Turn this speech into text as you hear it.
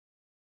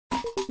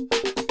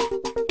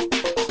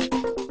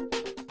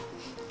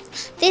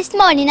This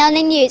morning on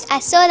the news, I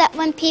saw that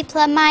when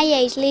people of my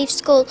age leave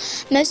school,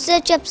 most of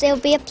the jobs they'll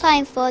be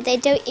applying for, they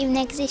don't even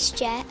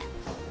exist yet.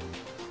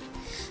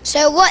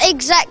 So what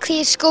exactly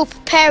is school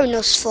preparing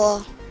us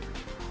for?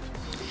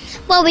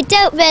 Well, we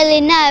don't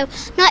really know.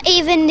 Not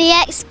even the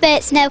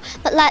experts know.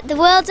 But like the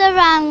world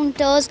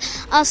around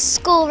us, our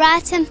school,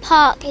 Ryton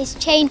Park, is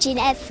changing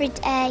every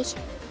day.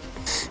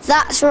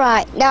 That's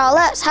right. Now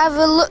let's have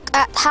a look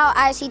at how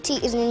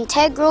ICT is an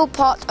integral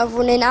part of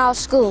running our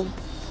school.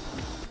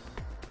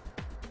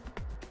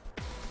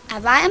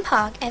 At Ryton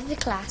Park, every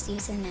class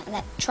uses an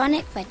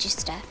electronic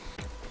register.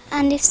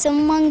 And if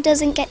someone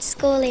doesn't get to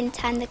school in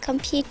time, the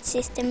computer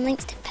system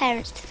links to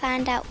parents to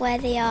find out where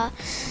they are.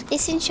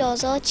 This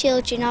ensures all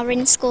children are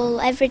in school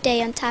every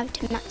day on time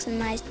to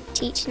maximise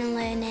teaching and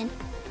learning.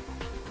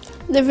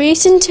 The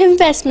recent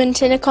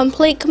investment in a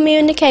complete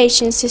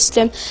communication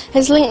system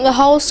has linked the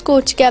whole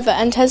school together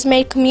and has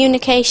made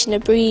communication a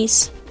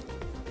breeze.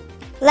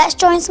 Let's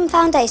join some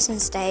foundation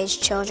stage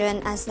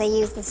children as they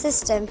use the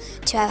system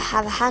to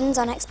have a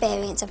hands-on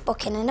experience of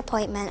booking an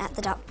appointment at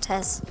the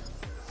doctor's.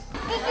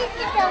 This is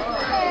the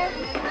doctor.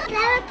 Can I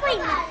have an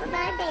appointment for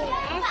my baby?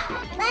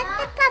 What's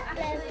the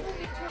problem?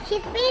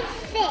 She's been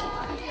sick.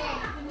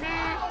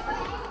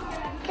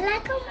 Can I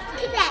come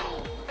today?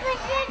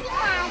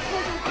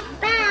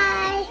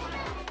 Bye.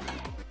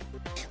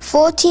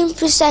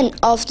 14%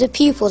 of the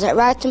pupils at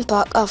Ryton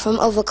Park are from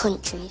other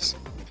countries.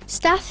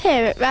 Staff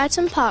here at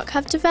Ryton Park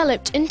have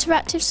developed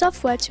interactive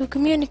software to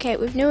communicate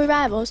with new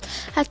arrivals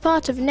as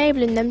part of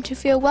enabling them to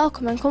feel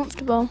welcome and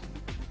comfortable.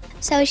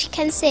 So as you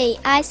can see,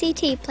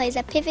 ICT plays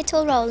a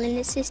pivotal role in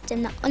the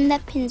system that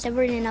underpins the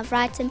running of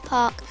Ryton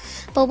Park.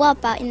 But what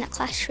about in the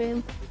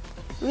classroom?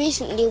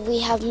 Recently we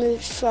have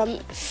moved from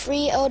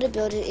 3 older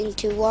buildings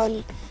into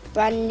 1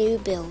 brand new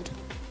build.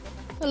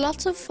 A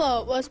lot of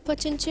thought was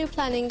put into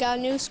planning our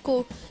new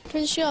school to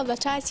ensure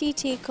that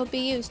ICT could be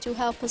used to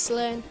help us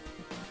learn.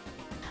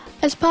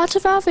 As part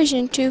of our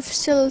vision to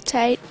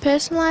facilitate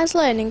personalised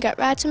learning at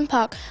Ryton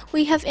Park,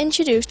 we have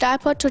introduced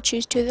iPod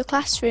Touches to the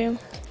classroom.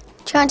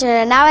 Children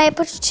are now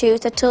able to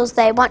choose the tools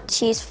they want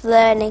to use for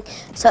learning,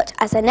 such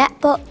as a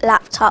netbook,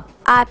 laptop,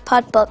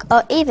 iPod book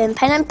or even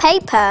pen and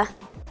paper.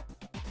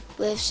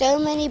 With so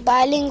many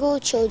bilingual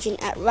children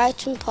at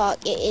Ryton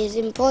Park, it is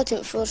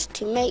important for us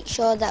to make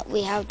sure that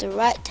we have the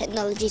right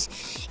technologies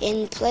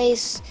in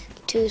place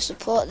to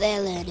support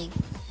their learning.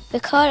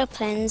 Recorder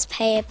pens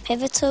play a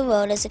pivotal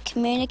role as a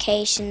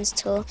communications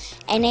tool,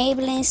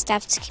 enabling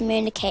staff to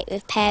communicate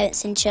with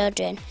parents and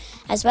children.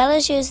 As well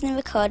as using the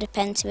recorder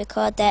pen to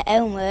record their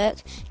own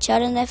work,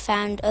 children have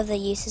found other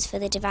uses for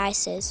the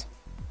devices.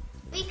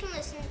 We can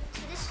listen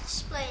to this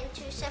display in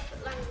 2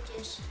 separate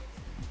languages.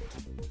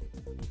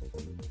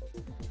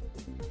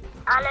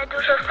 Ale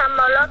dużo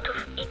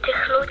samolotów I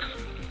tych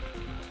ludzi.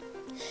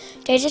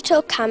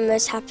 Digital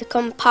cameras have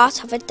become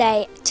part of a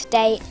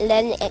day-to-day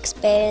learning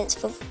experience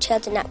for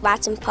children at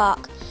Ryton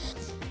Park.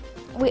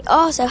 We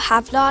also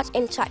have large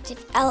interactive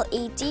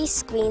LED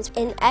screens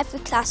in every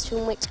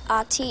classroom which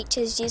our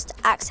teachers use to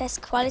access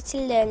quality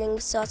learning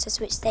resources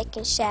which they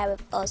can share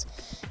with us.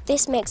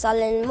 This makes our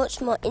learning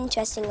much more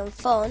interesting and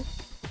fun.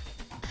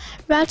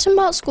 Ryton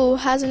Park School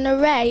has an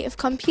array of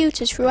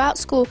computers throughout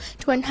school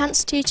to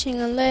enhance teaching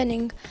and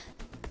learning.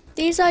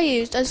 These are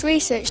used as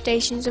research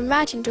stations and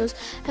writing tools,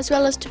 as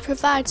well as to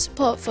provide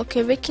support for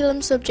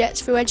curriculum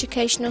subjects through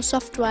educational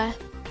software.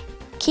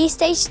 Key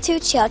Stage 2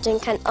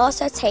 children can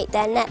also take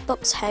their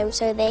netbooks home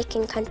so they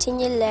can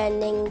continue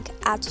learning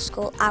out of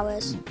school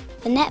hours.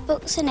 The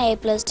netbooks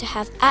enable us to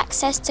have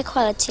access to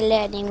quality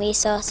learning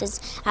resources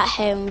at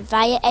home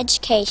via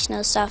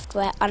educational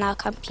software on our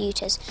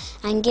computers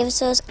and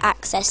gives us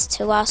access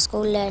to our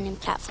school learning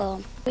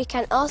platform. We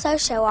can also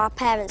show our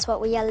parents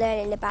what we are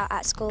learning about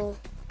at school.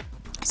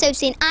 So we've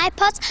seen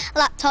iPods,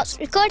 laptops,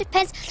 recorded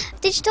pens,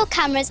 digital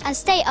cameras and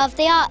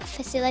state-of-the-art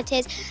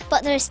facilities,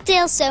 but there is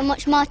still so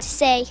much more to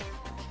see.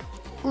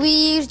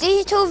 We use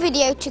digital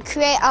video to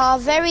create our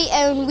very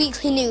own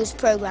weekly news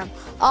programme,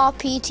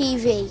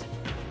 RPTV.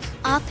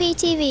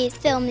 RPTV is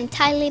filmed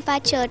entirely by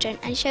children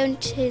and shown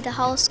to the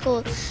whole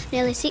school,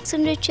 nearly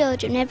 600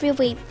 children every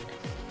week,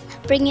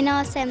 bringing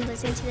our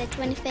assemblies into the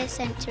 21st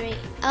century.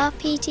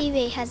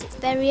 RPTV has its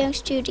very own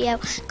studio,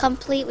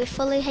 complete with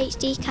fully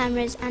HD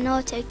cameras and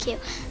auto cue,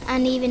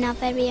 and even our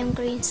very own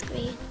green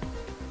screen.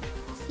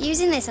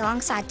 Using this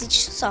alongside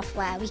digital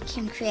software, we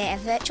can create a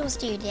virtual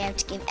studio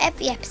to give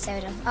every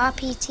episode of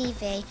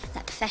RPTV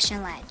that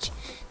professional edge.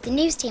 The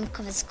news team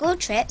covers school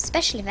trips,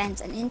 special events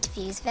and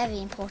interviews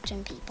very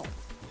important people.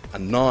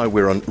 And now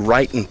we're on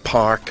Ryton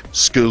Park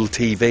School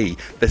TV.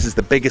 This is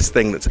the biggest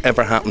thing that's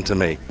ever happened to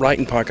me.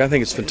 Ryton Park, I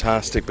think it's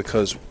fantastic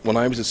because when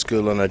I was at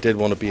school and I did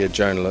want to be a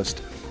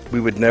journalist, we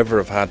would never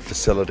have had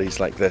facilities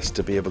like this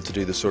to be able to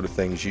do the sort of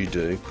things you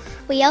do.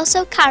 We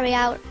also carry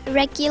out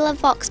regular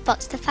Vox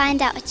Box to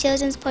find out a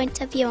children's point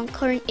of view on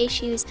current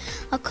issues.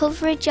 Our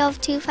coverage of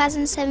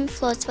 2007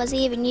 floods was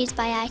even used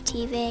by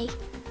ITV.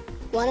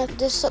 One of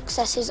the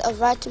successes of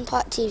Ryton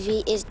Park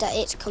TV is that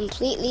it's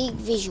completely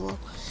visual.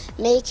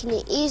 making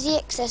it easy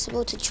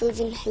accessible to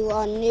children who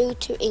are new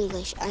to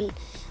English, and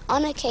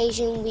on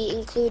occasion we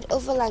include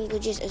other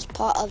languages as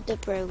part of the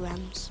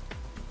programmes.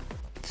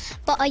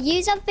 But our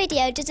use of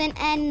video doesn't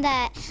end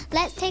there.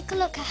 Let's take a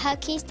look at how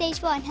Key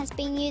Stage 1 has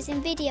been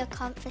using video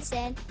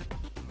conferencing.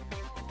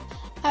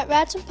 At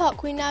Ryton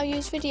Park we now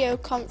use video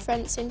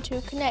conferencing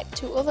to connect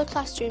to other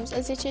classrooms,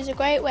 as it is a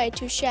great way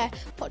to share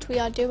what we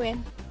are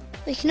doing.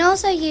 We can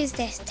also use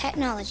this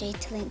technology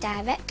to link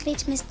directly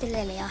to Mr.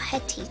 Lilly, our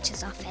head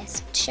teacher's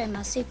office, to show him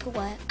our super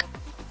work.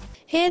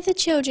 Here the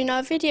children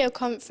are video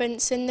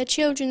conferencing the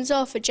children's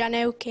author Jan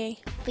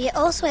Oakey. We are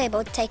also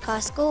able to take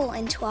our school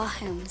into our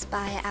homes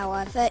via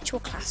our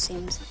virtual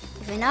classrooms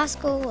within our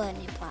school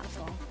learning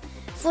platform.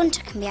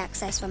 Fronter can be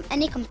accessed from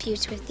any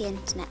computer with the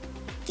internet.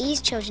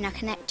 These children are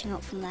connecting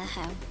up from their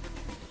home.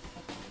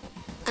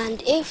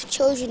 And if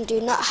children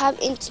do not have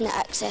internet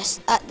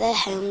access at their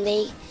home,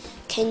 they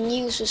can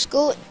use the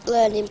school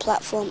learning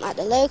platform at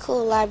the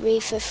local library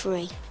for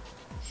free.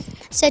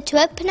 So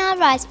to open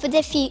our eyes for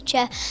the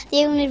future,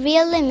 the only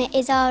real limit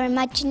is our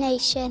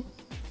imagination.